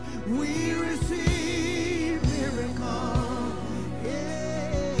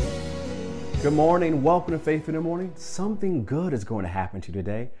Good morning. Welcome to Faith in the Morning. Something good is going to happen to you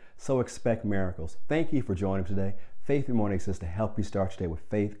today, so expect miracles. Thank you for joining today. Faith in the Morning exists to help you start today with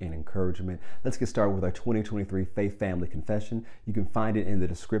faith and encouragement. Let's get started with our 2023 Faith Family Confession. You can find it in the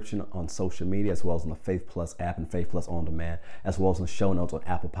description on social media, as well as on the Faith Plus app and Faith Plus On Demand, as well as in the show notes on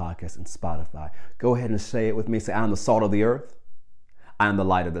Apple Podcasts and Spotify. Go ahead and say it with me. Say, I am the salt of the earth. I am the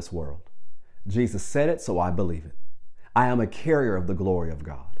light of this world. Jesus said it, so I believe it. I am a carrier of the glory of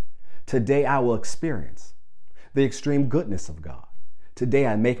God. Today I will experience the extreme goodness of God. Today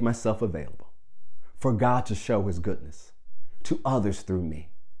I make myself available for God to show his goodness to others through me.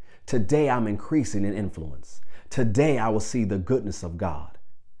 Today I'm increasing in influence. Today I will see the goodness of God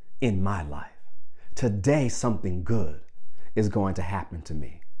in my life. Today something good is going to happen to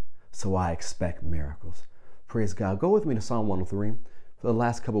me. So I expect miracles. Praise God. Go with me to Psalm 103. For the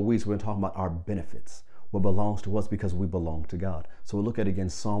last couple of weeks, we've been talking about our benefits. What belongs to us because we belong to God. So we'll look at again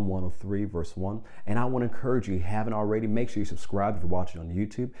Psalm 103 verse 1. And I want to encourage you, if you haven't already, make sure you subscribe if you're watching on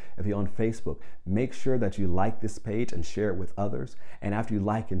YouTube. If you're on Facebook, make sure that you like this page and share it with others. And after you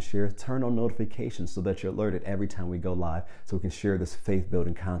like and share, turn on notifications so that you're alerted every time we go live so we can share this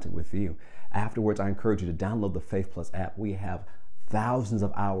faith-building content with you. Afterwards, I encourage you to download the Faith Plus app. We have thousands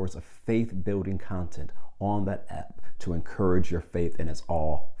of hours of faith-building content on that app to encourage your faith, and it's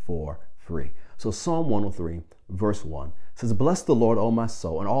all for free. So Psalm 103 verse 1 says, Bless the Lord, O my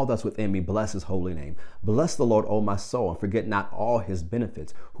soul, and all that's within me, bless his holy name. Bless the Lord, O my soul, and forget not all his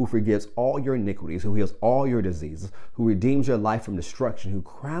benefits, who forgives all your iniquities, who heals all your diseases, who redeems your life from destruction, who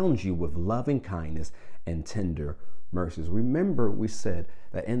crowns you with loving kindness and tender mercies. Remember, we said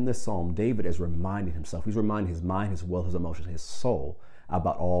that in this psalm, David is reminding himself, he's reminding his mind, his will, his emotions, his soul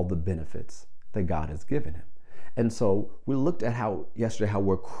about all the benefits that God has given him. And so we looked at how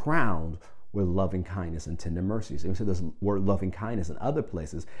we're crowned with loving kindness and tender mercies. And we said this word loving kindness in other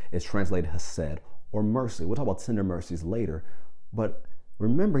places is translated hesed or mercy. We'll talk about tender mercies later. But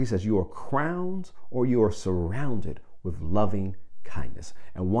remember, he says you are crowned or you are surrounded with loving kindness.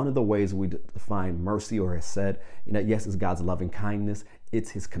 And one of the ways we define mercy or hesed, yes, it's God's loving kindness.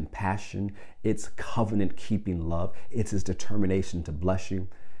 It's his compassion. It's covenant keeping love. It's his determination to bless you.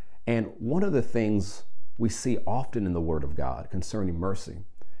 And one of the things we see often in the Word of God concerning mercy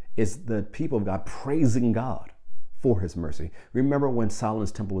is the people of God praising God for his mercy. Remember when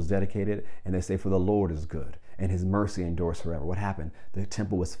Solomon's temple was dedicated and they say, for the Lord is good and his mercy endures forever. What happened? The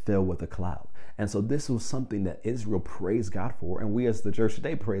temple was filled with a cloud. And so this was something that Israel praised God for. And we as the church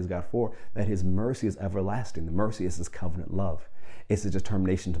today praise God for, that his mercy is everlasting. The mercy is his covenant love. It's his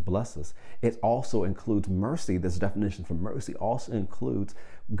determination to bless us. It also includes mercy. This definition for mercy also includes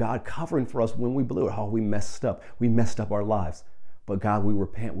God covering for us when we blew it. We messed up. We messed up our lives. But God, we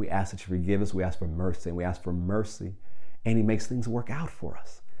repent, we ask that you forgive us, we ask for mercy, and we ask for mercy, and he makes things work out for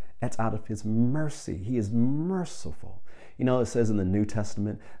us. That's out of his mercy. He is merciful. It says in the New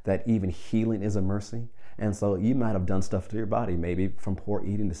Testament that even healing is a mercy. And so you might have done stuff to your body, maybe from poor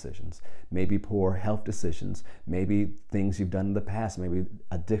eating decisions, maybe poor health decisions, maybe things you've done in the past, maybe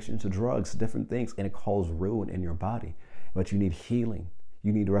addiction to drugs, different things, and it caused ruin in your body. But you need healing,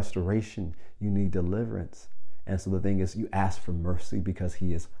 you need restoration, you need deliverance. And so the thing is, you ask for mercy because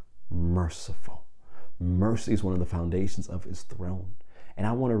he is merciful. Mercy is one of the foundations of his throne. And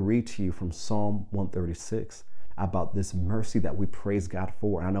I want to read to you from Psalm 136 about this mercy that we praise God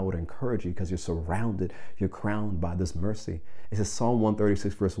for. And I know it would encourage you because you're surrounded, you're crowned by this mercy. It says Psalm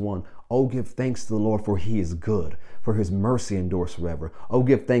 136 verse 1, Oh, give thanks to the Lord for he is good, for his mercy endures forever. Oh,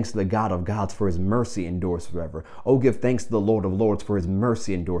 give thanks to the God of gods, for his mercy endures forever. Oh, give thanks to the Lord of lords, for his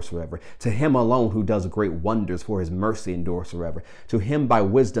mercy endures forever. To him alone who does great wonders, for his mercy endures forever. To him by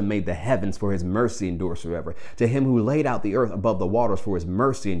wisdom made the heavens, for his mercy endures forever. To him who laid out the earth above the waters, for his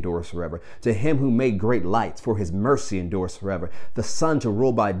mercy endures forever. To him who made great lights, for his mercy endures forever. The sun to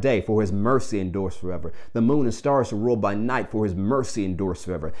rule by day, for his mercy endures forever. The moon and stars to rule by night, for his mercy endures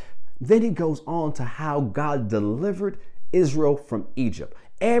forever. Then he goes on to how God delivered Israel from Egypt.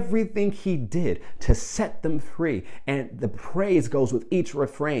 Everything he did to set them free. And the praise goes with each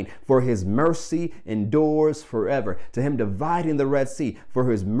refrain. For his mercy endures forever. To him dividing the Red Sea.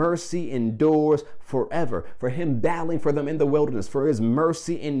 For his mercy endures forever. For him battling for them in the wilderness. For his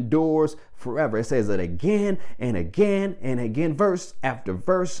mercy endures forever. It says it again and again and again. Verse after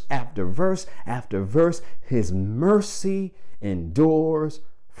verse after verse after verse. His mercy endures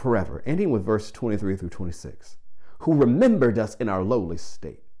forever. Ending with verse 23 through 26. Who remembered us in our lowly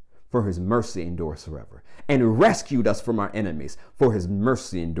state, for his mercy endures forever, and rescued us from our enemies, for his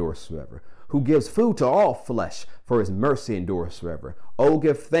mercy endures forever, who gives food to all flesh, for his mercy endures forever. Oh,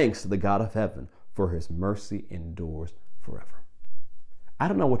 give thanks to the God of heaven, for his mercy endures forever. I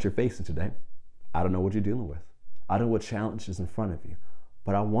don't know what you're facing today. I don't know what you're dealing with. I don't know what challenge is in front of you,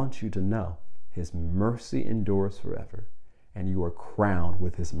 but I want you to know his mercy endures forever, and you are crowned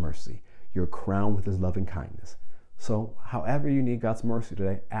with his mercy. You're crowned with his loving kindness. So however you need God's mercy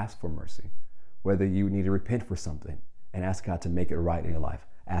today, ask for mercy. Whether you need to repent for something and ask God to make it right in your life,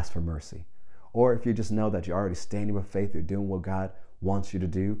 ask for mercy. Or if you just know that you're already standing with faith, you're doing what God wants you to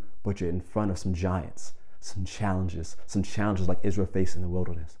do, but you're in front of some giants, some challenges like Israel faced in the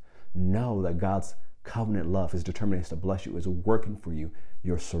wilderness. Know that God's covenant love, his determination to bless you is working for you.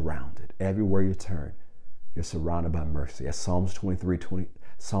 You're surrounded. Everywhere you turn, you're surrounded by mercy. As Psalm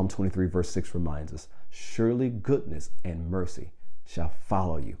 23 verse 6 reminds us, surely goodness and mercy shall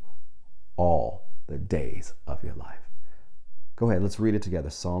follow you all the days of your life. Go ahead, let's read it together.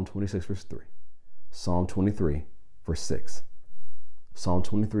 Psalm 26 verse 3. Psalm 23 verse 6. Psalm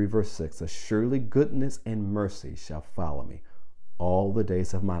 23 verse 6 says, surely goodness and mercy shall follow me all the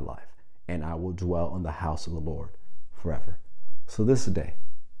days of my life, and I will dwell in the house of the Lord forever. So this day,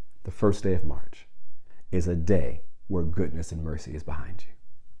 the first day of March, is a day where goodness and mercy is behind you.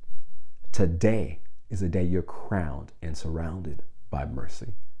 Today is a day you're crowned and surrounded by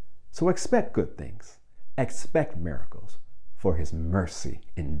mercy. So expect good things. Expect miracles, for his mercy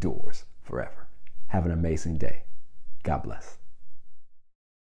endures forever. Have an amazing day. God bless.